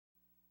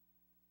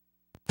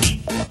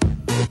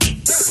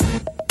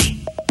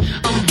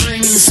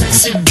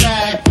sit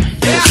back.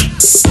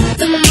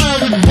 The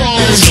mother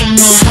boys don't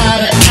know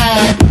how to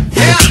act.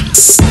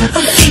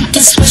 I'm thinking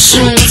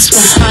special, what's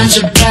behind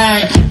your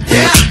back?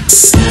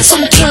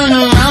 So turn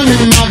around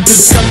and I'll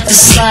pick up the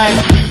slack.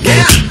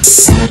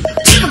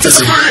 Take up this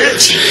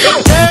bridge.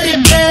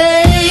 Dirty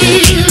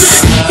babe,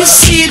 you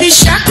see these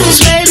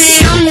shackles,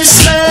 baby, I'm your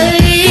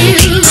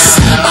slave.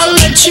 I'll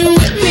let you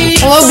with me.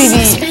 Hello,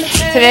 BB.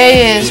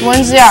 Today is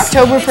Wednesday,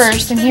 October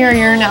 1st, and here are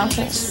your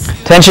announcements.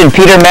 Attention,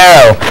 Peter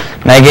Marrow.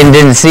 Megan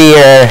didn't see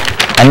your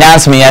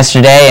announcement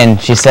yesterday, and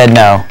she said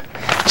no.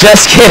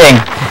 Just kidding.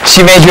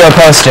 She made you a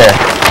poster.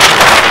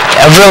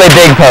 A really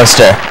big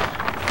poster.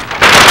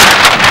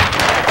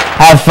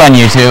 Have fun,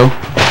 you two.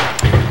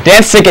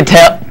 Dance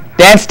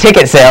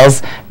ticket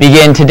sales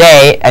begin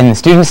today in the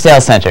Student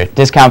Sales Center.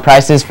 Discount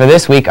prices for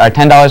this week are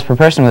 $10 per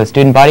person with a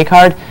student body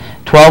card,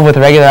 $12 with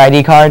a regular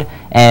ID card,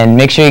 and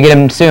make sure you get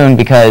them soon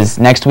because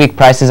next week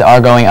prices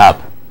are going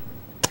up.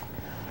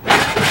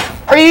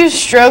 Are you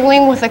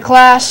struggling with a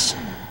class?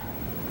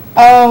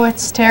 Oh,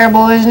 it's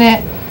terrible, isn't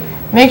it?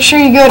 Make sure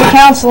you go to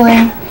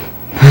counseling.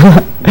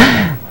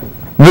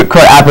 Root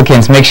Court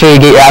applicants, make sure you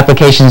get your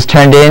applications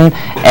turned in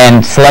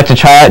and select a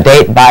tryout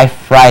date by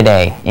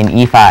Friday in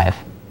E5.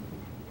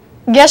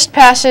 Guest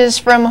passes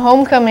from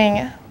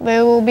homecoming.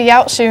 They will be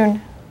out soon.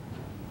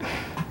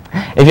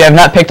 If you have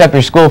not picked up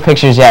your school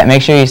pictures yet,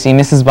 make sure you see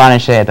Mrs.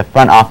 Bonachet at the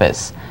front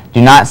office.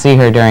 Do not see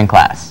her during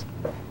class.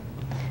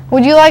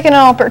 Would you like an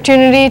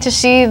opportunity to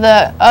see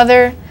the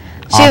author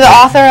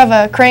of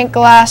a crank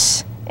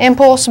glass,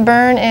 impulse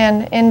burn,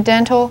 and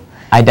identical?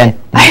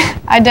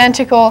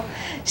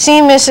 See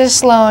Mrs.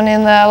 Sloan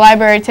in the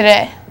library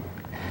today.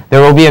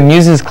 There will be a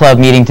Muses Club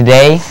meeting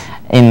today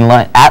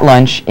at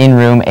lunch in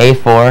room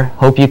A4.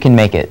 Hope you can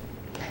make it.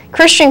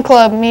 Christian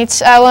Club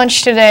meets at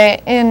lunch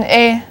today in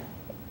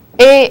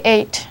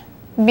A8.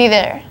 Be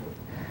there.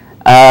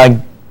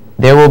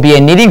 There will be a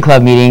knitting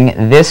club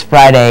meeting this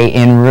Friday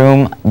in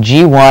room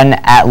G1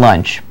 at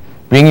lunch.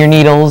 Bring your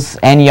needles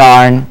and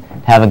yarn.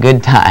 Have a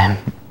good time.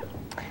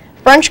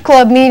 French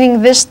Club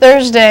meeting this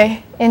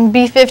Thursday in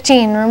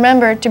B15.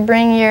 Remember to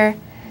bring your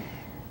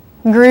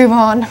groove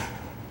on.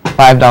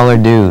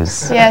 $5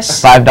 dues.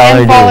 Yes.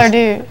 $5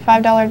 dues.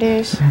 $5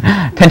 dues.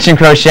 Attention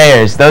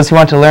crocheters. Those who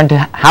want to learn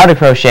how to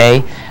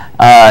crochet,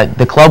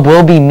 the club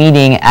will be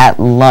meeting at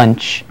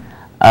lunch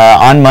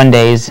on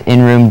Mondays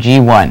in room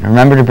G1.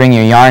 Remember to bring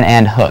your yarn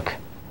and hook.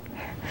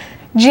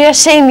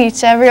 GSA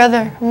meets every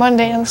other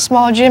Monday in the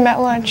small gym at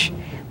lunch.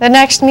 The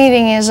next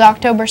meeting is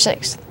October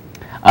 6th.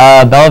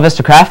 Bella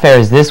Vista Craft Fair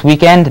is this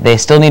weekend. They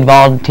still need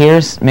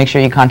volunteers. Make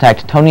sure you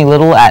contact Tony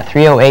Little at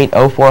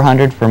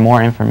 308-0400 for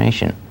more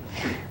information.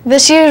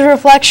 This year's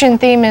reflection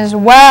theme is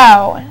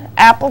WOW!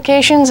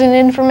 Applications and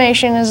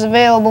information is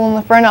available in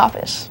the front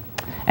office.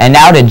 And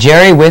now to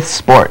Jerry with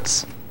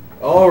sports.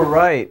 All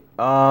right.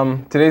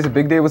 Today's a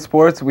big day with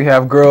sports. We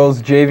have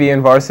girls JV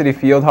and varsity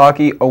field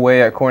hockey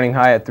away at Corning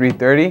High at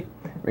 3:30.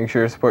 Make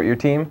sure to support your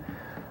team.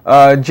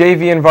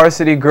 JV and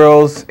varsity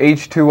girls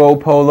H2O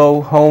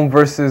polo home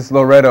versus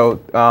Loretto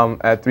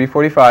at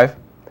 3:45.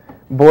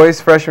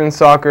 Boys freshman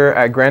soccer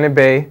at Granite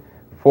Bay,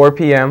 4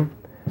 p.m.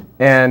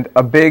 And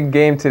a big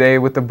game today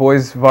with the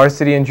boys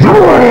varsity and junior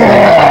varsity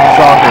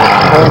soccer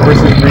home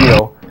versus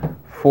Rio,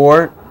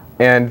 4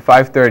 and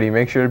 5:30.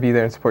 Make sure to be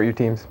there and support your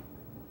teams.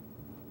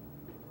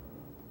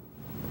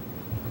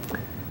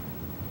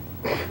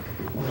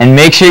 And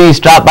make sure you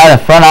stop by the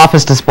front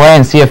office display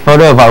and see a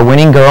photo of our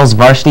winning girls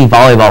varsity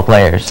volleyball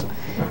players.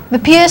 The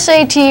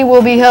PSAT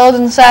will be held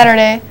on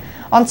Saturday,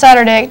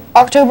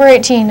 October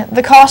 18.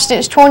 The cost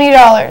is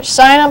 $20.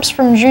 Sign-ups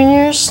from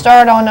juniors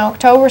start on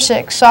October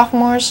 6.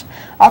 Sophomores,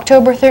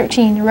 October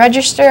 13.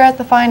 Register at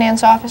the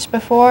finance office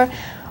before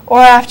or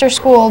after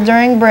school,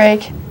 during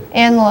break,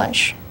 and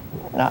lunch,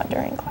 not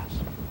during class.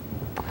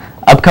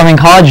 Upcoming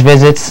college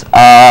visits.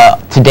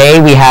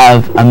 Today we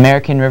have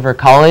American River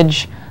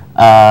College.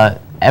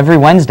 Every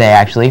Wednesday,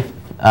 actually,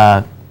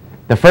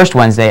 the first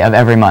Wednesday of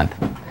every month.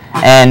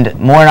 And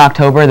more in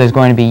October, there's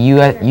going to be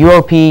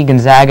UOP,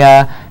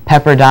 Gonzaga,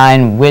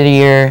 Pepperdine,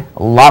 Whittier,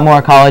 a lot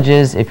more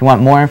colleges. If you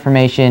want more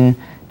information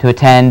to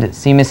attend,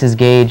 see Mrs.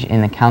 Gage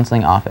in the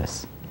counseling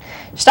office.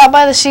 Stop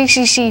by the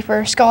CCC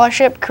for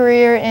scholarship,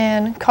 career,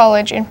 and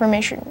college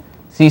information.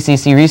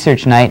 CCC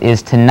Research Night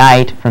is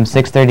tonight from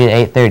 6:30 to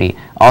 8:30.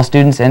 All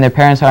students and their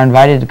parents are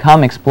invited to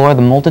come explore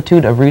the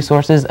multitude of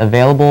resources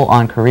available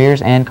on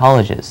careers and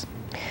colleges.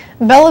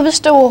 Bella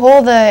Vista will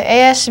hold the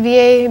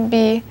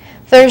ASVAB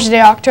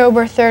Thursday,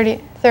 October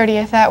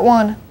 30th at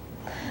 1.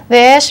 The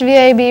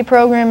ASVAB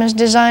program is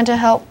designed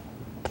to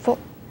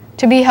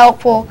be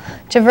helpful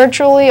to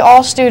virtually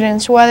all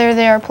students, whether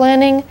they are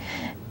planning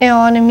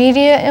on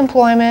immediate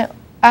employment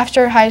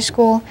after high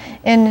school,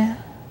 in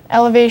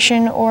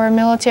elevation, or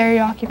military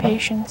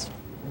occupations.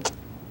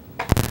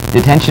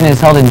 Detention is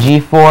held in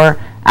G4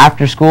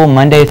 after school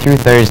Monday through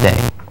Thursday.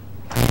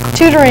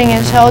 Tutoring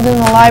is held in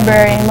the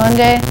library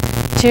Monday,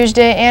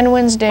 Tuesday, and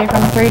Wednesday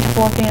from 3 to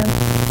 4 p.m.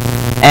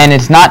 And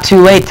it's not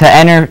too late to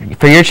enter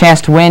for your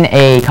chance to win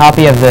a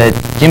copy of the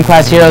Gym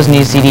Class Heroes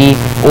new CD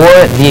or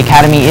the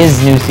Academy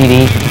Is new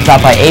CD.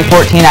 Stop by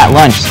 814 at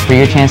lunch for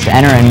your chance to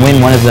enter and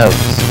win one of those.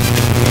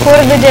 Quote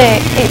of the day,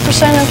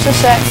 8% of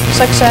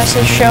success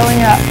is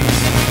showing up.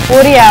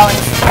 Woody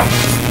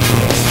Allen.